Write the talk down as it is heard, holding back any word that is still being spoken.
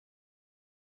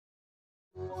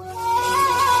Okay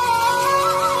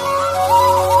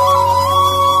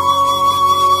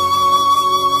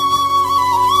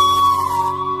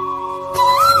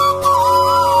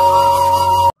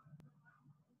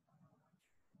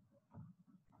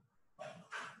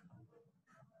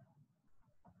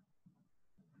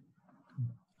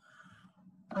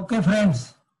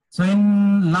friends, so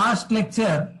in last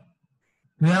lecture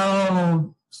we have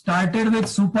started with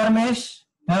super mesh.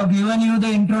 I have given you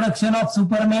the introduction of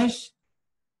super mesh,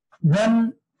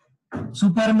 then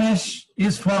super mesh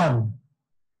is formed.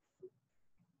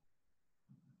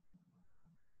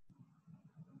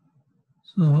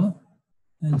 So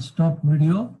I'll stop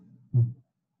video.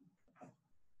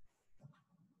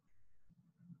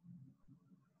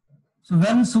 So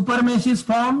when super mesh is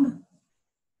formed,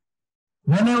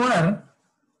 whenever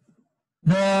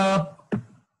the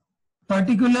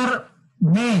particular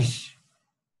mesh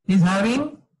is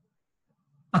having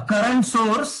a current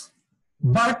source,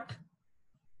 but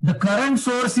the current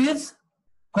source is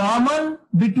common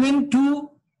between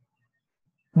two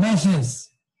meshes.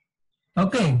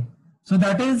 Okay, so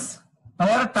that is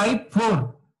our type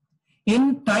 4.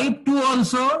 In type 2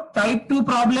 also, type 2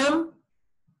 problem,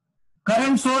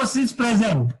 current source is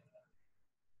present.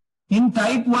 In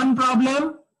type 1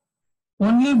 problem,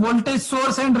 only voltage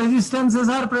source and resistances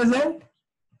are present.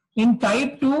 In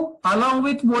type 2, along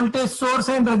with voltage source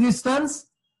and resistance,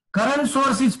 current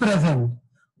source is present.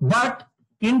 But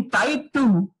in type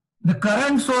 2, the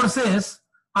current sources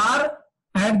are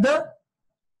at the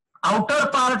outer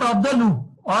part of the loop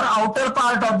or outer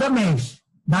part of the mesh.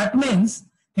 That means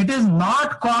it is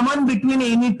not common between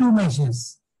any two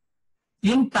meshes.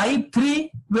 In type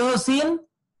 3, we have seen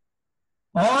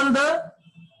all the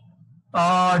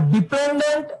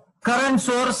dependent current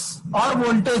source or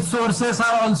voltage sources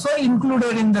are also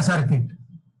included in the circuit,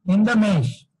 in the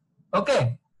mesh.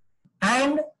 Okay.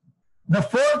 And the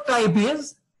fourth type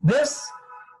is this: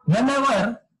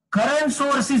 whenever current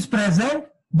source is present,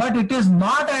 but it is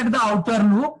not at the outer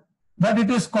loop, but it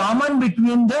is common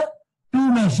between the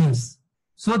two meshes.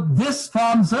 So this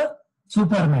forms a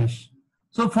super mesh.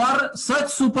 So for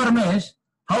such super mesh,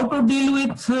 how to deal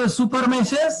with super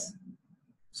meshes?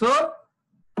 So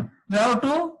we have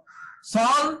to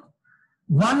solve.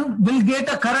 One will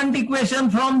get a current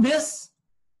equation from this.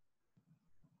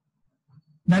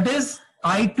 That is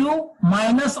I2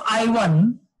 minus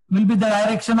I1 will be the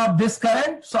direction of this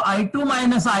current. So I2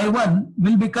 minus I1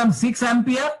 will become 6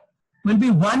 ampere. Will be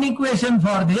one equation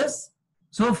for this.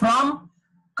 So from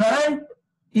current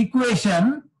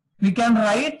equation, we can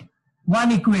write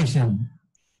one equation.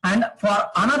 And for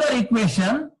another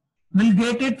equation, we'll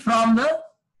get it from the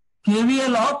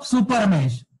KVL of super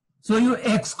mesh. So you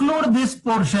exclude this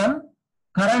portion,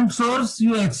 current source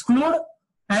you exclude,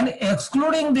 and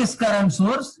excluding this current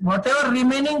source, whatever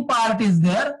remaining part is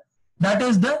there, that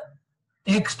is the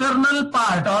external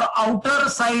part or outer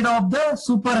side of the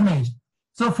super mesh.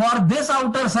 So for this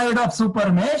outer side of super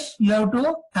mesh, you have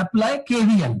to apply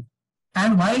KVL.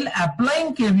 And while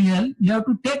applying KVL, you have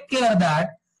to take care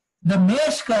that the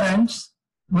mesh currents,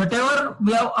 whatever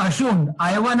we have assumed,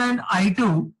 I1 and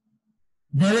I2,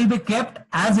 they will be kept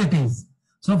as it is.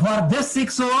 So for this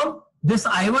 6 ohm, this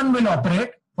I1 will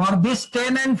operate. For this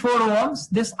 10 and 4 ohms,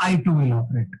 this I2 will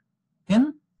operate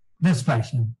in this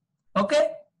fashion.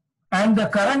 Okay? And the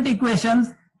current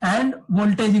equations and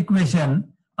voltage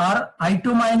equation are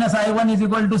I2 minus I1 is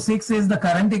equal to 6 is the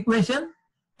current equation.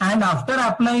 And after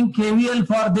applying KVL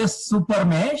for this super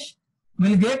mesh,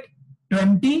 we'll get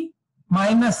 20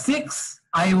 minus 6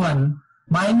 I1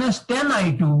 minus 10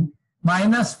 I2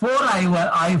 minus 4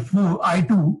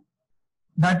 I2,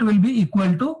 that will be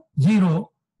equal to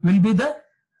 0, will be the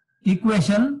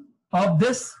equation of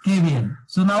this KVL.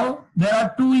 So now there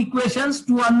are two equations,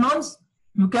 two unknowns.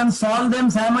 You can solve them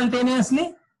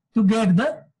simultaneously to get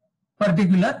the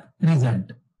particular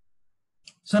result.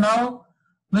 So now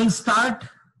we'll start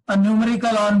a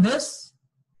numerical on this.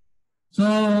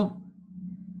 So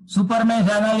super mesh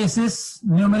analysis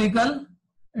numerical,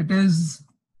 it is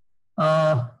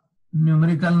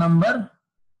numerical number,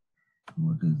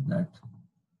 what is that?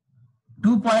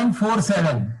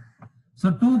 2.47. So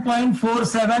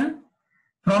 2.47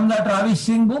 from the Travis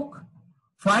Singh book.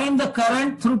 Find the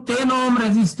current through 10 ohm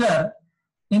resistor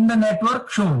in the network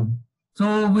shown.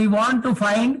 So we want to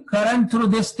find current through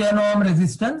this 10 ohm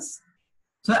resistance.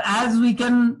 So as we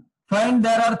can find,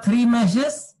 there are three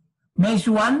meshes: mesh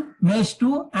 1, mesh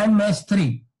 2 and mesh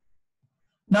 3.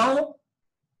 Now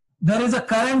there is a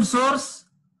current source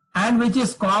and which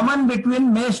is common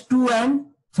between mesh 2 and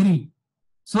 3.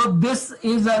 So this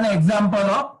is an example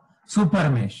of super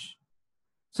mesh.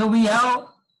 So we have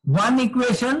one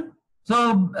equation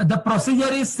So the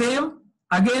procedure is same.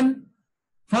 Again,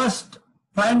 first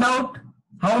find out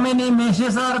how many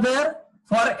meshes are there.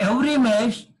 For every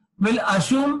mesh, we'll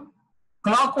assume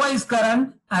clockwise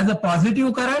current as a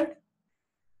positive current.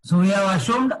 So we have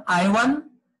assumed I1,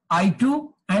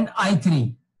 I2 and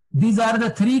I3. These are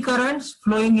the three currents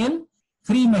flowing in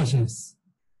three meshes.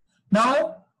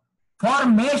 Now for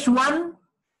mesh 1,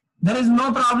 there is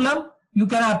no problem. You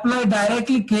can apply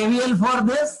directly KVL for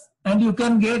this and you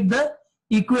can get the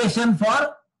equation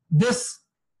for this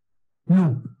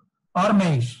loop or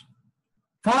mesh.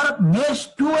 For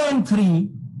mesh 2 and 3,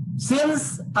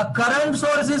 since a current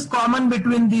source is common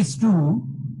between these two,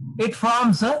 it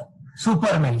forms a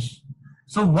super mesh.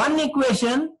 So one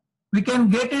equation, we can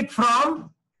get it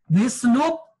from this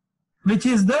loop, which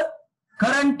is the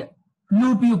current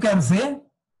loop, you can say.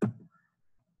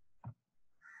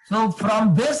 So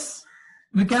from this,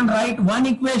 we can write one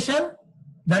equation,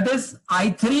 that is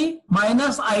I3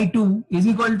 minus I2 is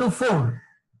equal to 4.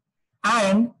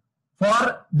 And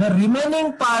for the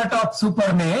remaining part of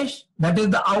super mesh, that is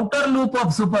the outer loop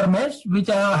of super mesh, which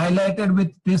I have highlighted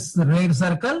with this red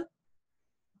circle.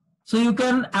 So you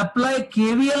can apply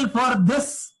KVL for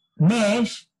this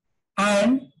mesh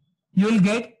and you will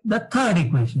get the third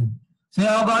equation. So you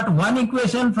have got one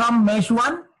equation from mesh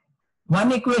 1,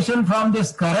 one equation from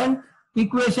this current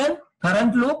equation,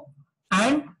 current loop,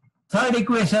 and third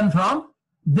equation from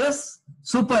this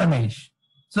super mesh.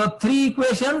 So three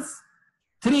equations,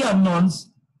 three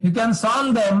unknowns. You can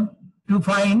solve them to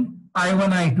find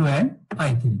I1, I2 and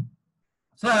I3.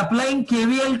 So applying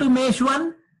KVL to mesh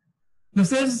 1,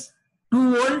 this is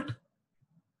 2 volt.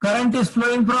 Current is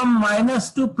flowing from minus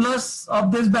to plus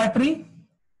of this battery.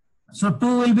 So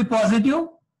 2 will be positive.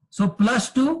 So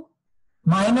plus 2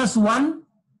 minus 1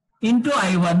 into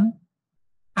I1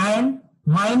 and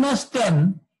minus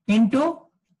 10 into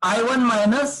I1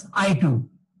 minus I2.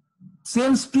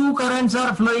 Since two currents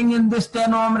are flowing in this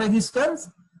 10 ohm resistance,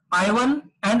 I1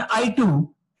 and I2,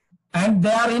 and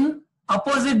they are in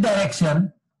opposite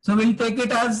direction. So we'll take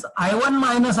it as I1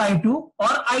 minus I2 or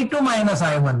I2 minus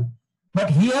I1. But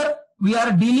here we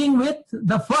are dealing with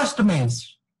the first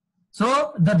mesh.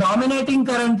 So the dominating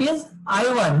current is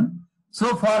I1.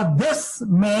 So for this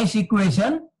mesh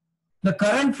equation, the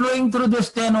current flowing through this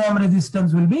 10 ohm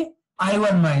resistance will be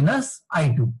I1 minus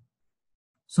I2.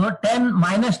 So 10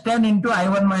 minus 10 into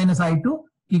I1 minus I2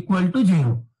 equal to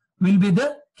 0 will be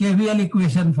the KVL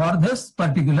equation for this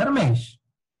particular mesh.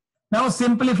 Now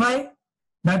simplify.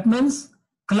 That means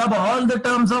club all the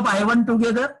terms of I1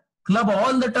 together, club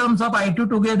all the terms of I2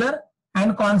 together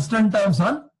and constant terms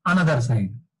on another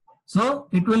side. So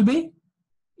it will be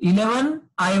 11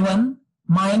 I1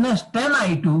 minus 10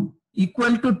 I2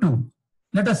 equal to 2.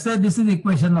 Let us say this is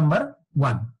equation number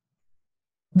 1.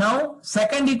 Now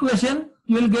second equation,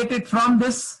 you will get it from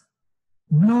this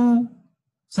blue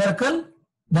circle,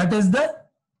 that is the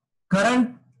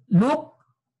current loop.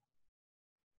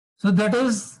 So that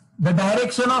is the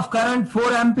direction of current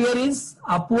 4 ampere is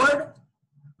upward,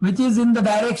 which is in the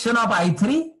direction of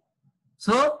I3.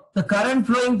 So the current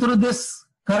flowing through this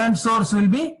current source will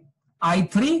be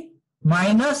I3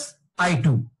 minus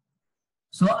I2.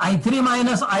 So I3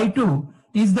 minus I2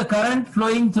 is the current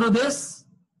flowing through this.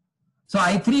 So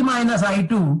I3 minus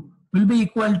I2 will be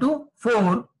equal to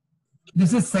 4.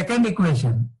 This is second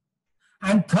equation.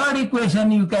 And third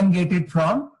equation you can get it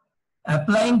from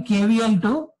applying KVL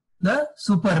to the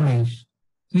super mesh.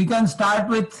 So you can start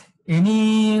with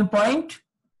any point.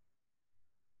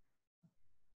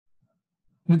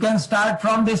 You can start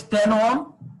from this 10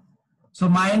 ohm. So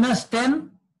minus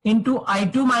 10 into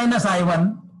I2 minus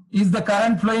I1 is the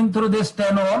current flowing through this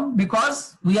 10 ohm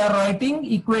because we are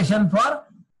writing equation for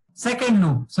second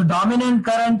loop. So dominant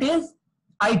current is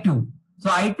I2. So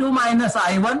I2 minus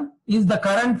I1 is the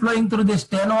current flowing through this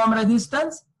 10 ohm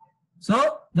resistance.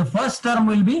 So the first term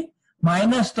will be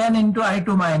minus 10 into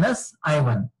I2 minus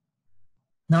I1.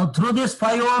 Now through this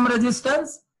 5 ohm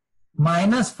resistance,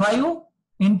 minus 5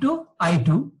 into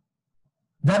I2.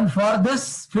 Then for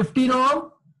this 15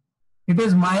 ohm, it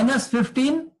is minus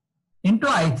 15 into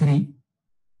I3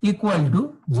 equal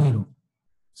to 0.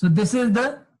 So this is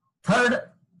the third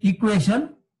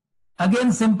equation.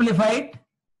 Again simplify it.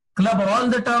 Club all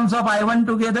the terms of I1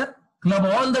 together. Club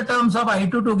all the terms of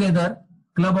I2 together.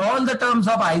 Club all the terms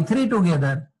of I3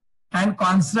 together. And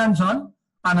constants on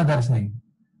another side.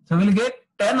 So we'll get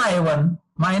 10 I1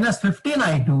 minus 15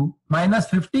 I2 minus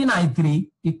 15 I3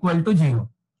 equal to 0.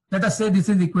 Let us say this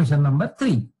is equation number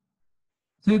 3.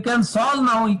 So you can solve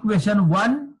now equation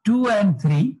 1, 2 and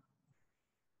 3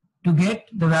 to get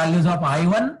the values of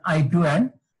I1, I2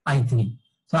 and I3.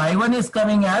 So I1 is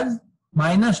coming as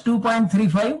minus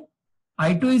 2.35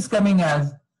 I2 is coming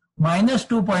as minus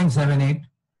 2.78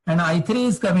 and I3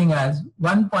 is coming as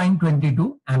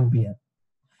 1.22 ampere.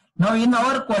 Now in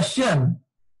our question,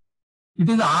 it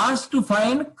is asked to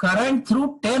find current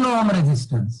through 10 ohm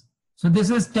resistance. So this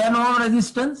is 10 ohm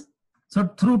resistance. So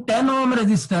through 10 ohm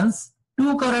resistance,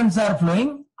 two currents are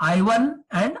flowing, I1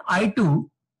 and I2,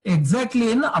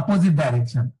 exactly in opposite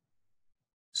direction.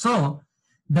 So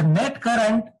the net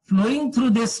current flowing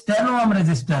through this 10 ohm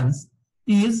resistance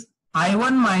is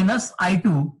I1 minus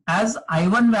I2. As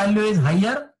I1 value is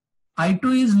higher,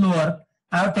 I2 is lower.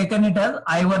 I have taken it as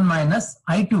I1 minus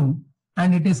I2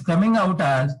 and it is coming out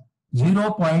as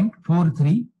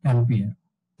 0.43 ampere.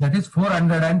 That is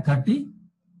 430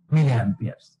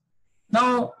 milliamperes.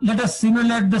 Now let us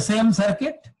simulate the same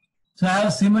circuit. So I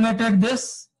have simulated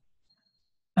this.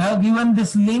 I have given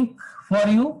this link for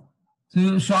you.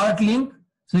 So short link.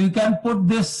 So you can put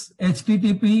this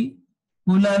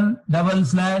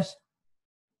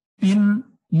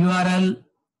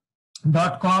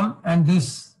http://pin_url.com and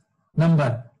this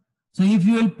number. So if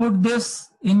you will put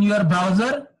this in your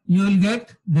browser, you will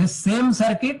get this same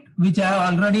circuit which I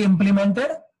have already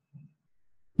implemented.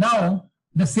 Now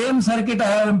the same circuit I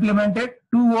have implemented: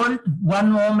 2 volt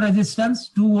 1 ohm resistance,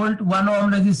 2 volt 1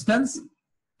 ohm resistance,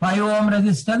 5 ohm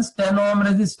resistance, 10 ohm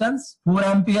resistance, 4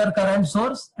 ampere current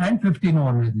source and 15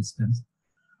 ohm resistance.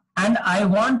 And I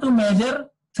want to measure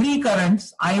three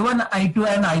currents, I1, I2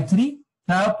 and I3.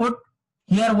 So I have put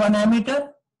here one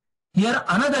ammeter, here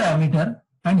another ammeter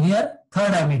and here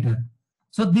third ammeter.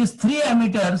 So these three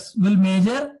ammeters will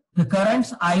measure the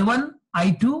currents I1,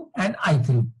 I2 and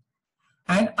I3.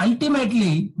 And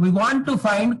ultimately we want to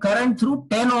find current through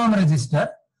 10 ohm resistor.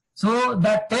 So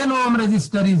that 10 ohm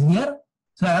resistor is here.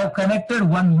 So I have connected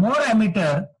one more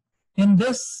ammeter in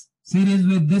this series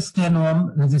with this 10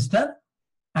 ohm resistor,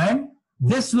 and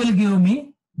this will give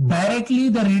me directly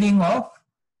the reading of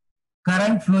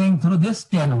current flowing through this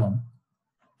 10 ohm.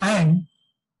 And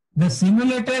the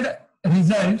simulated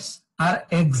results are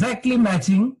exactly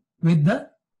matching with the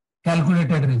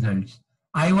calculated results.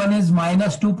 I1 is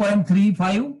minus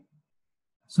 2.35.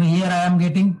 So here I am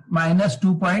getting minus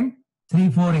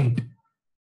 2.348.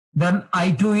 Then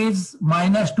I2 is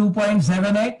minus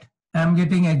 2.78. I am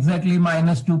getting exactly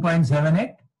minus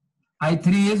 2.78.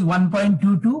 I3 is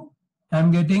 1.22. I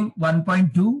am getting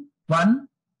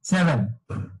 1.217.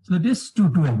 So it is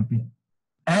 22 ampere.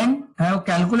 And I have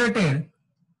calculated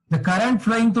the current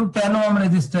flowing through 10 ohm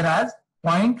resistor as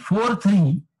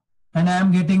 0.43 and I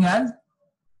am getting as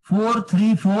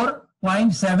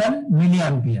 434.7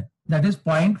 milliampere. That is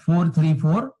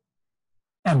 0.434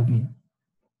 ampere.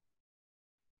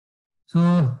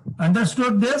 So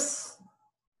understood this?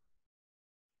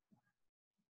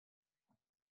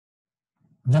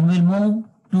 Then we'll move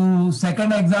to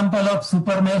second example of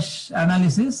super mesh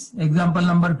analysis, example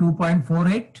number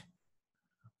 2.48.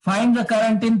 Find the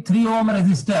current in 3 ohm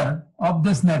resistor of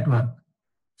this network.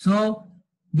 So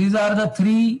these are the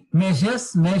three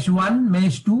meshes, mesh 1,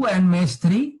 mesh 2 and mesh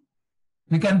 3.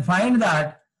 We can find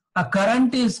that a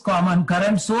current is common,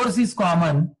 current source is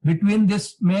common between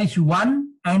this mesh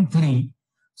 1 and 3.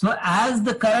 So as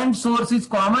the current source is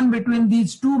common between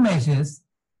these two meshes,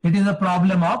 it is a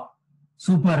problem of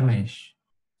super mesh.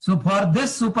 So for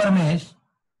this super mesh,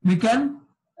 we can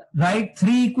write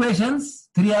three equations,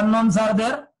 three unknowns are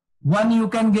there. One you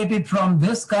can get it from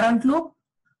this current loop,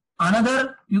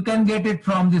 another you can get it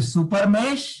from this super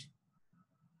mesh,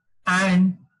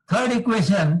 and third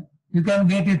equation you can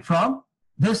get it from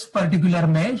this particular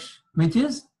mesh, which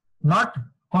is not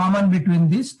common between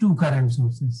these two current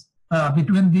sources.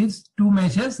 Between these two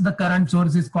meshes, the current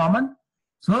source is common.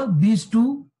 So these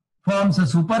two forms a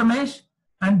super mesh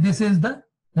and this is the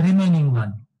remaining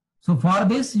one. So for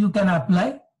this you can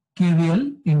apply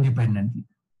KVL independently.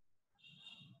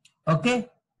 Okay.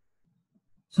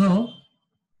 So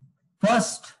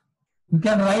first you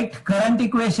can write current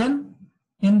equation.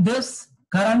 In this,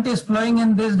 current is flowing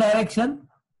in this direction.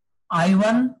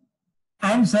 I1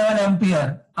 and 7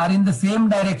 ampere are in the same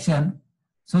direction.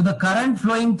 So the current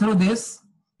flowing through this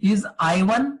is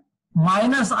I1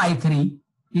 minus I3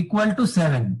 equal to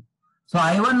 7. So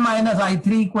I1 minus I3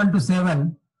 equal to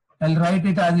 7. I'll write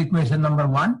it as equation number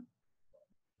 1.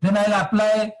 Then I'll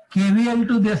apply KVL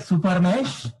to this super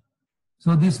mesh.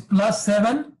 So this plus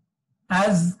 7,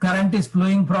 as current is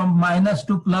flowing from minus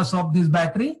to plus of this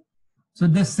battery. So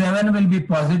this 7 will be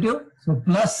positive. So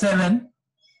plus 7.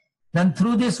 Then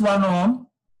through this 1 ohm,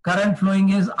 current flowing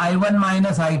is I1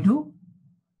 minus I2.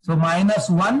 So minus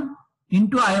 1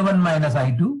 into I1 minus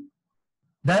I2.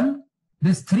 Then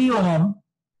this 3 ohm,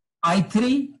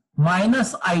 I3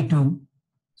 minus I2.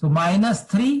 So minus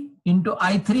 3 into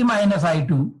I3 minus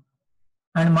I2.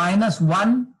 and minus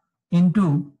 1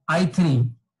 into I3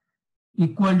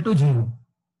 equal to 0.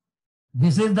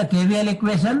 This is the KVL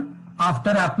equation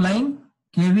after applying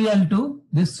KVL to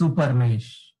this super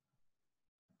mesh.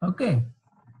 Okay.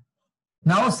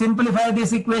 Now simplify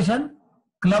this equation.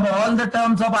 Club all the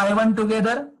terms of I1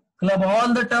 together. Club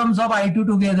all the terms of I2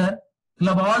 together.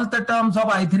 Club all the terms of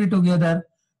I3 together.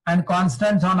 And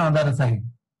constants on other side.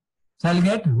 So I'll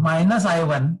get minus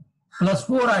I1 plus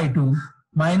 4I2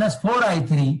 minus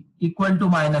 4I3 equal to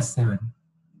minus 7.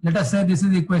 Let us say this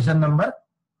is equation number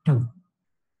 2.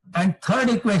 And third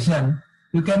equation,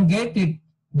 you can get it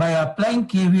by applying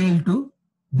KVL to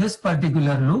this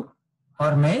particular loop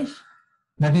or mesh,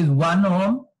 that is 1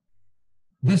 ohm,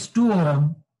 this 2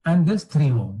 ohm, and this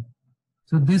 3 ohm.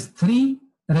 So these 3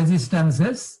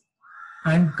 resistances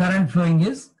and current flowing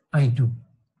is I2.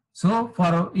 So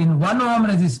for in 1 ohm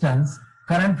resistance,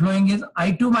 current flowing is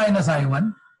I2 minus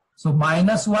I1. So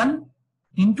minus 1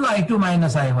 into I2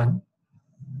 minus I1,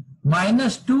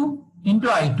 minus 2 into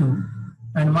I2,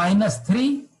 and minus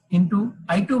 3 into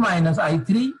I2 minus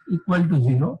I3 equal to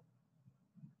 0.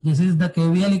 This is the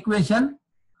KVL equation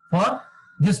for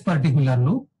this particular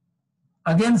loop.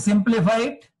 Again simplify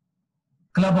it,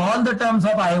 club all the terms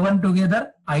of I1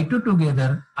 together, I2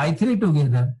 together, I3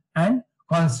 together, and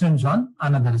constants on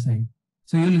another side.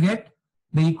 So you will get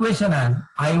the equation as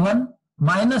I1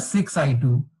 minus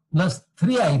 6I2 plus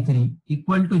 3I3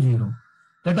 equal to 0.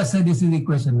 Let us say this is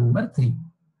equation number 3.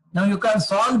 Now you can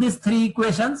solve these 3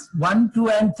 equations 1, 2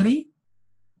 and 3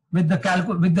 with the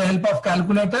help of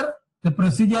calculator. The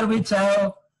procedure which I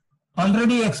have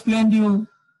already explained you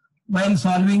while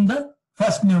solving the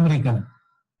first numerical.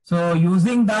 So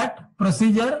using that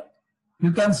procedure,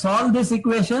 you can solve these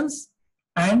equations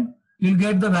and you'll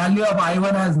get the value of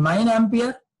I1 as 9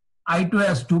 ampere, I2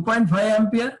 as 2.5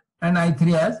 ampere, and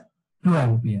I3 as 2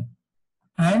 ampere.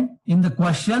 And in the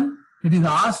question, it is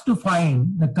asked to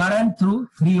find the current through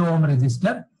 3 ohm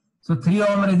resistor. So 3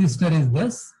 ohm resistor is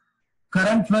this.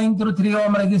 Current flowing through 3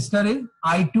 ohm resistor is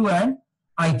I2 and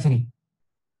I3.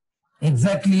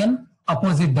 Exactly in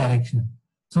opposite direction.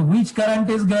 So which current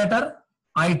is greater?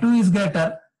 I2 is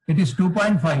greater, it is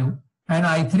 2.5, and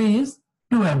I3 is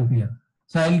 2 ampere.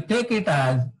 So I will take it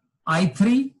as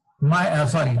I2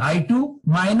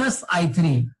 minus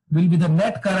I3 will be the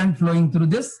net current flowing through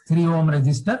this 3 ohm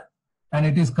resistor, and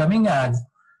it is coming as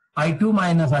I2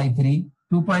 minus I3,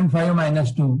 2.5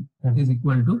 minus 2, that is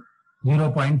equal to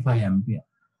 0.5 ampere.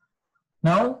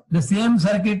 Now the same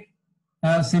circuit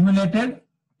simulated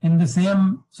in the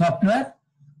same software,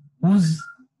 whose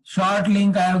short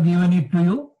link I have given it to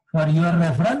you for your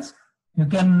reference. You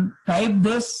can type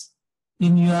this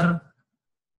in your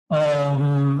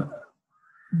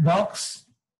box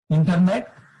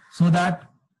internet so that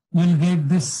you will get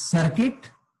this circuit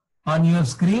on your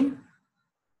screen.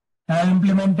 I have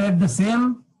implemented the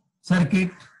same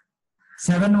circuit,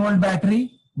 7 volt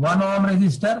battery, 1 ohm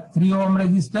resistor, 3 ohm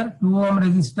resistor, 2 ohm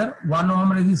resistor, 1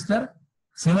 ohm resistor,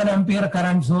 7 ampere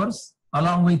current source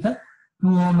along with a 2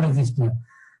 ohm resistor,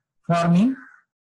 forming